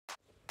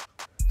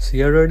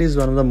CrDROID is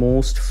one of the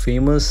most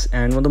famous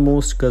and one of the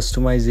most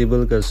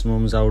customizable custom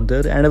ROMs out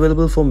there and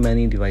available for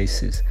many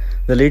devices.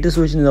 The latest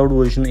version is out,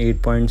 version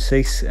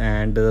 8.6,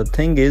 and the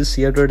thing is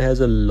CrDROID has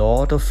a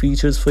lot of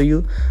features for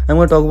you. I'm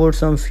going to talk about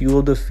some few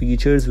of the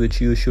features which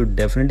you should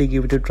definitely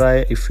give it a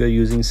try if you're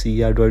using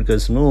CrDROID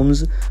custom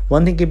ROMs.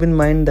 One thing, keep in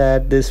mind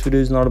that this video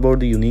is not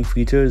about the unique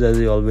features, as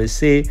I always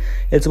say.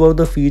 It's about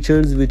the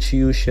features which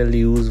you shall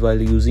use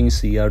while using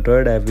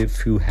CrDROID.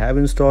 If you have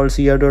installed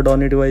CrDROID on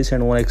your device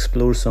and want to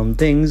explore some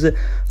things,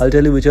 I'll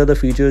tell you which are the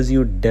features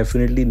you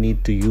definitely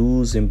need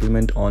to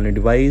implement on your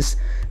device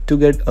to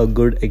get a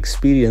good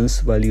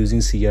experience while using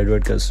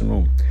CrDROID custom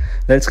ROM.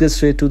 Let's get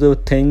straight to the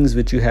things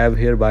which you have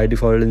here by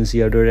default in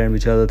CrDROID and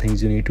which are the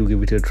things you need to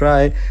give it a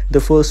try.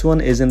 The first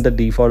one is in the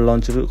default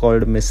launcher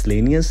called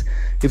miscellaneous.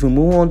 If you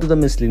move on to the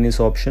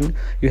miscellaneous option,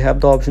 you have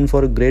the option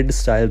for grid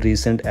style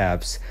recent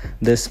apps.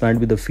 This might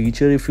be the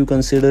feature if you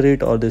consider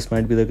it, or this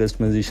might be the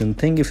customization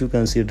thing if you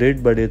consider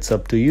it, but it's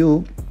up to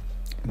you.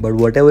 But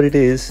whatever it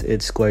is,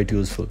 it's quite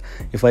useful.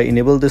 If I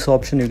enable this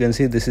option, you can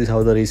see this is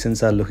how the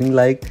recents are looking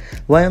like.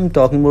 Why I'm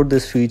talking about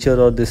this feature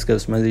or this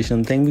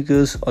customization thing,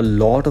 because a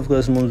lot of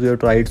customers we have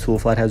tried so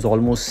far has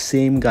almost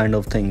same kind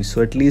of things.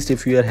 So at least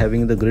if you are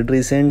having the grid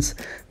recents,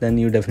 then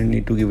you definitely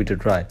need to give it a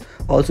try.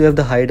 Also, you have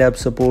the hide app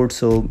support,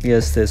 so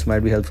yes, this might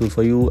be helpful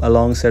for you.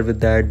 Alongside with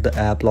that, the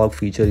app lock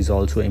feature is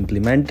also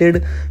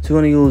implemented. So you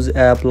want to use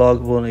app lock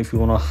if you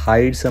want to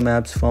hide some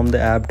apps from the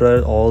app drawer.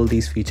 All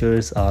these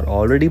features are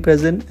already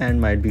present and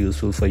might be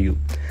useful for you.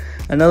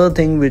 Another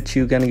thing which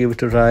you can give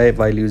it a try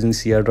while using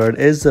CrDROID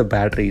is the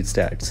battery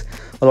stats.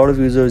 A lot of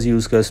users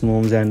use custom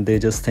ROMs and they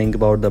just think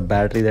about the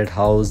battery, that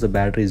how the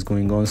battery is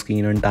going on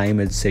screen on time,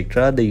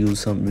 etc. They use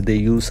some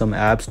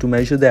apps to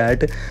measure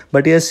that.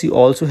 But yes, you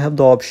also have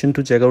the option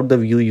to check out the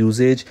view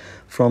usage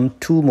from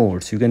two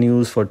modes. You can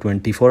use for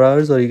 24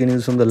 hours or you can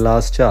use from the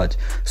last charge.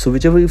 So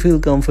whichever you feel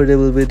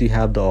comfortable with, you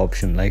have the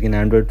option. Like in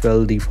Android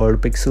 12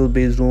 default pixel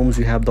based ROMs,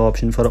 you have the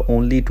option for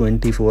only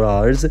 24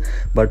 hours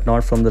but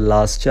not from the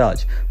last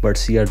charge. But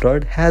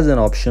CrDROID has an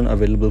option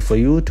available for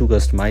you to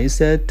customize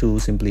that, to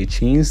simply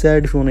change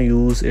that. If you want to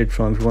use it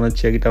from, if you want to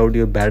check it out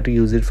your battery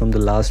usage from the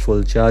last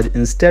full charge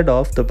instead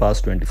of the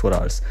past 24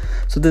 hours.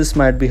 So this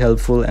might be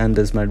helpful and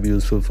this might be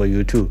useful for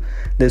you too.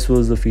 This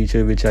was the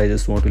feature which I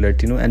just want to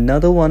let you know.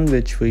 Another one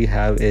which we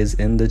have is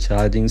in the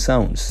charging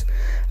sounds.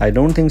 I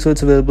don't think so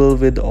it's available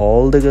with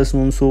all the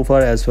custom ROMs so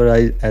far. As far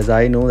as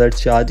I know, that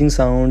charging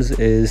sounds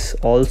is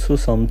also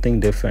something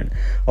different.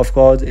 Of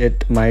course,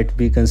 it might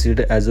be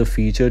considered as a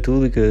feature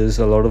too, because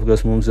a lot of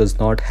custom ROMs does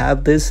not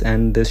have this,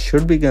 and this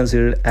should be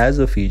considered as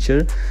a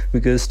feature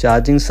because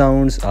charging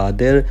sounds are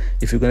there.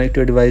 If you connect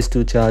your device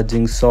to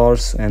charging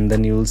source, and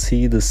then you will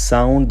see the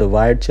sound, the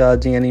wired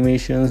charging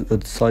animations.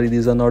 Sorry,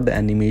 these are not the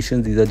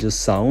animations, these are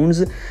just sounds,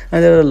 and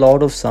there are a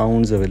lot of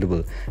sounds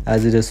available.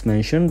 As I just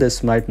mentioned,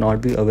 this might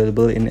not be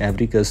available in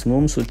every custom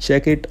ROM, so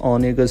check it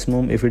on your custom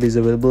ROM. If it is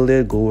available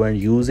there, go and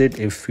use it.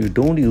 If you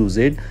don't use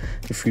it,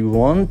 if you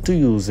want to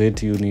use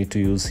it, you need to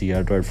use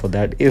CrDROID for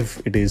that.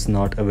 If it is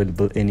not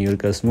available in your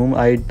custom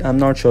ROM, I'm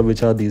not sure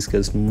which are these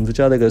custom ROMs, which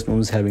are the custom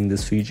ROMs having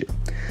this feature.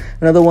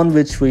 Another one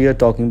which we are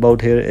talking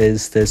about here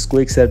is this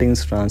quick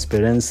settings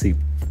transparency.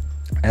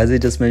 As I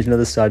just mentioned at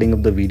the starting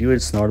of the video,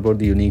 it's not about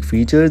the unique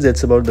features,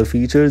 it's about the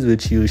features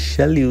which you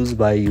shall use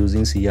by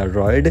using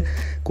CrDROID.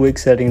 Quick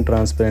setting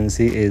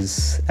transparency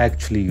is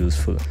actually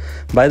useful.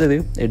 By the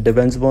way, it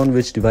depends upon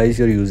which device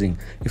you're using.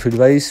 If your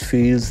device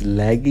feels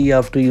laggy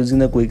after using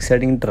the quick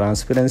setting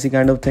transparency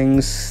kind of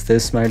things,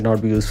 this might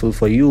not be useful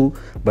for you.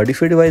 But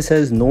if your device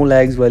has no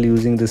lags while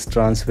using this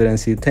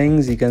transparency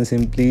things, you can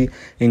simply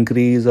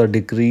increase or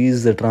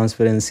decrease the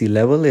transparency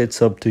level.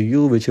 It's up to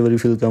you, whichever you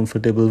feel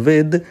comfortable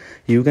with.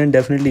 You can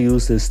definitely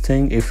use this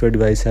thing if your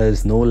device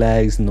has no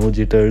lags, no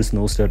jitters,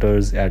 no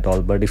stutters at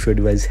all. But if your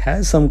device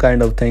has some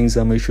kind of thing,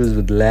 some issues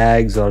with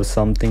lags or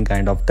something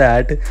kind of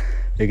that,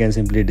 you can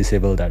simply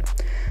disable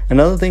that.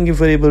 Another thing, if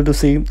you're able to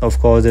see, of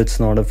course it's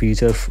not a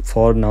feature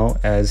for now,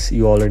 as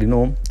you already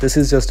know, this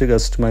is just a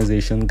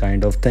customization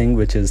kind of thing,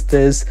 which is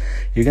this.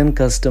 You can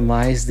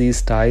customize these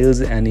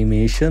styles,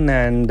 animation,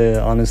 and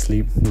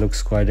honestly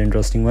looks quite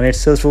interesting. When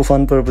it's just for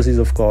fun purposes,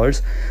 of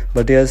course,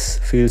 but yes,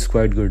 feels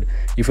quite good.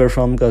 If you're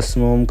from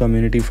custom ROM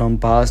community from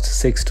past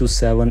 6 to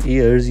 7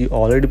 years, you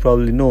already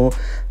probably know,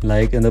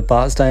 like in the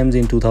past times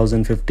in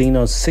 2015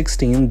 or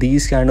 16,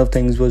 these kind of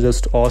things were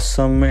just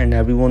awesome and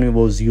everyone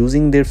was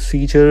using this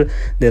feature,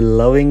 they're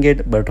loving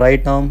it. But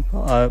right now,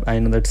 I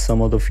know that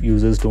some of the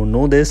users don't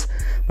know this,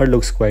 but it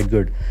looks quite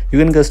good. You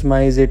can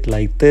customize it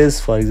like this,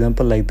 for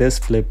example, like this,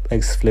 flip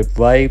X, flip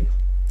Y.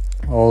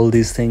 All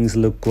these things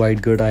look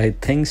quite good, I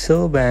think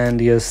so. And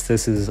yes,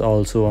 this is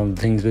also one of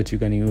the things which you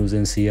can use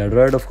in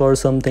CrDROID. Of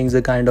course, some things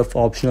are kind of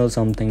optional,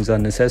 some things are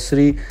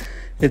necessary.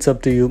 It's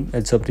up to you,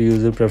 it's up to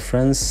user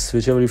preference.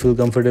 Whichever you feel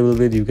comfortable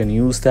with, you can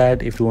use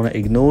that. If you want to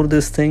ignore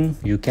this thing,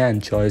 you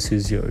can. Choice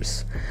is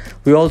yours.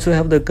 We also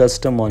have the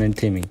custom monet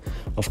theming.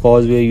 Of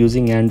course, we are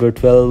using Android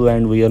 12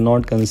 and we are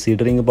not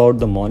considering about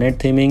the monet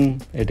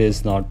theming. It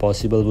is not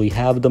possible. We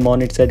have the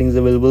monet settings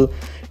available.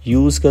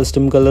 Use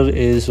custom color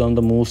is one of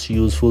the most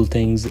useful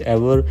things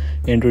ever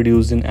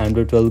introduced in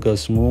Android 12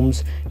 custom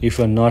ROMs. If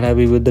you're not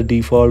happy with the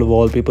default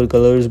wallpaper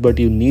colors but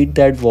you need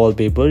that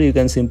wallpaper, you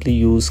can simply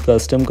use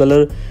custom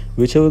color.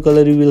 Whichever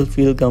color you will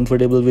feel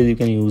comfortable with, you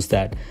can use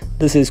that.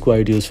 This is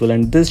quite useful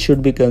and this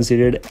should be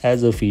considered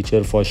as a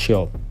feature for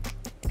sure.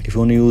 If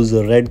you want to use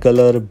the red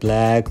color,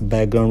 black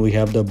background, we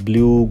have the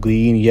blue,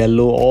 green,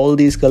 yellow, all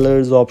these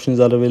colors options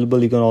are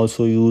available. You can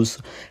also use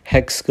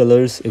hex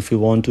colors if you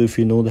want to. If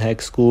you know the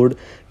hex code,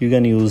 you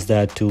can use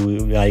that too.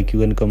 Like,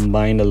 you can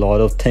combine a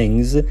lot of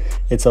things,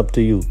 it's up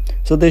to you.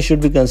 So this should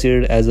be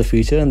considered as a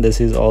feature, and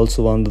this is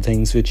also one of the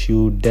things which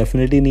you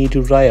definitely need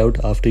to try out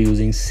after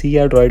using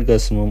CrDROID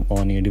custom ROM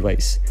on your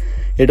device.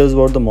 It was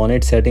about the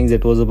monet settings,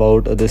 it was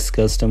about this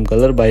custom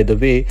color by the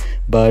way,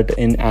 but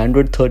in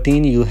Android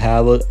 13 you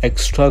have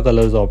extra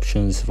colors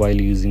options while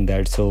using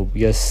that, so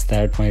yes,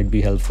 that might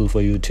be helpful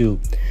for you too.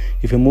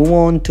 If you move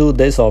on to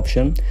this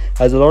option,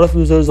 as a lot of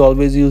users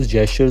always use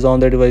gestures on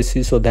their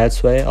devices, so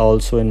that's why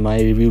also in my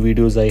review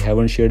videos I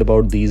haven't shared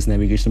about these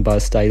navigation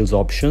bar styles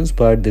options,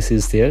 but this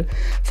is there.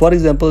 For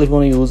example, if you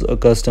want to use a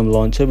custom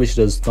launcher which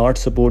does not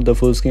support the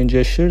full screen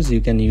gestures,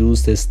 you can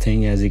use this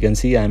thing. As you can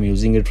see, I'm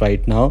using it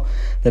right now.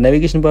 The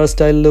navigation bar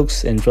style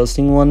looks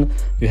interesting one.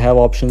 You have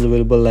options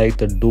available like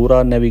the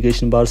Dora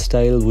navigation bar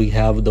style, we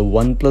have the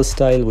OnePlus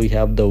style, we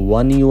have the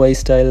One UI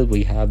style,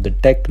 we have the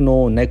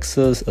Techno,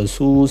 Nexus,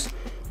 Asus.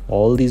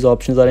 All these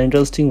options are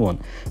interesting one.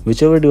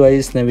 Whichever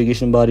device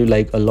navigation bar you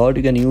like a lot,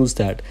 you can use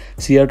that.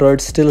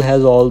 CrDROID still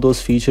has all those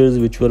features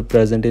which were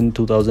present in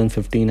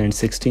 2015 and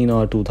 16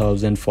 or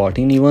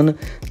 2014 even.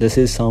 This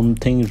is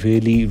something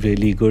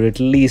really good, at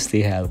least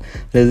they have.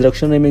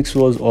 Resurrection Remix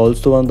was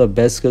also one of the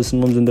best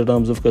custom ROMs in the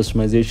terms of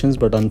customizations,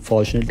 but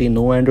unfortunately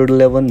no Android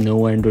 11,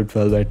 no Android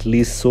 12, at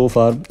least so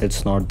far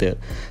it's not there.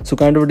 So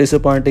kind of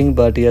disappointing,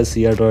 but yes,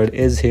 CrDROID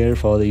is here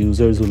for the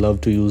users who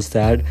love to use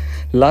that.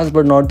 Last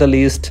but not the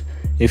least,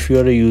 if you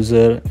are a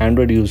user,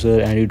 Android user,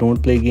 and you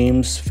don't play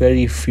games,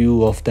 very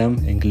few of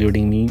them,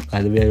 including me,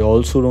 by the way, I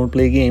also don't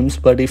play games,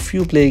 but if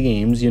you play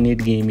games, you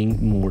need gaming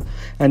mode,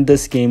 and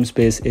this game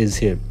space is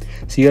here.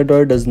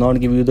 CrDROID does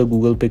not give you the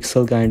Google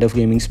Pixel kind of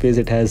gaming space.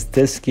 It has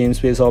this game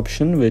space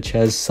option which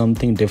has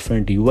something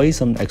different UI,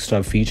 some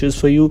extra features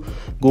for you.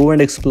 Go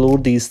and explore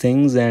these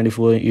things, and if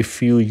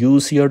you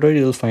use CrDROID,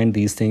 you'll find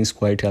these things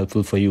quite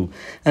helpful for you.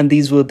 And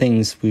these were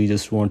things we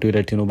just want to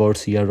let you know about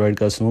CrDROID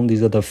custom ROM.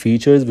 These are the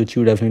features which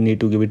you definitely need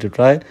to give it a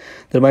try.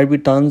 There might be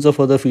tons of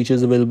other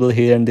features available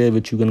here and there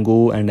which you can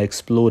go and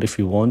explore if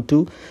you want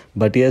to,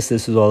 but yes,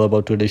 this is all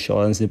about today's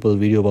short and simple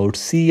video about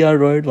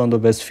CrDROID, one of the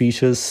best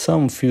features,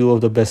 some few of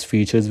the best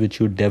features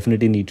which you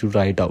definitely need to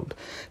try it out.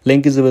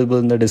 Link is available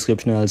in the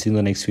description. I'll see you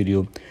in the next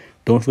video.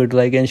 Don't forget to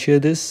like and share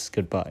this.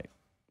 Goodbye.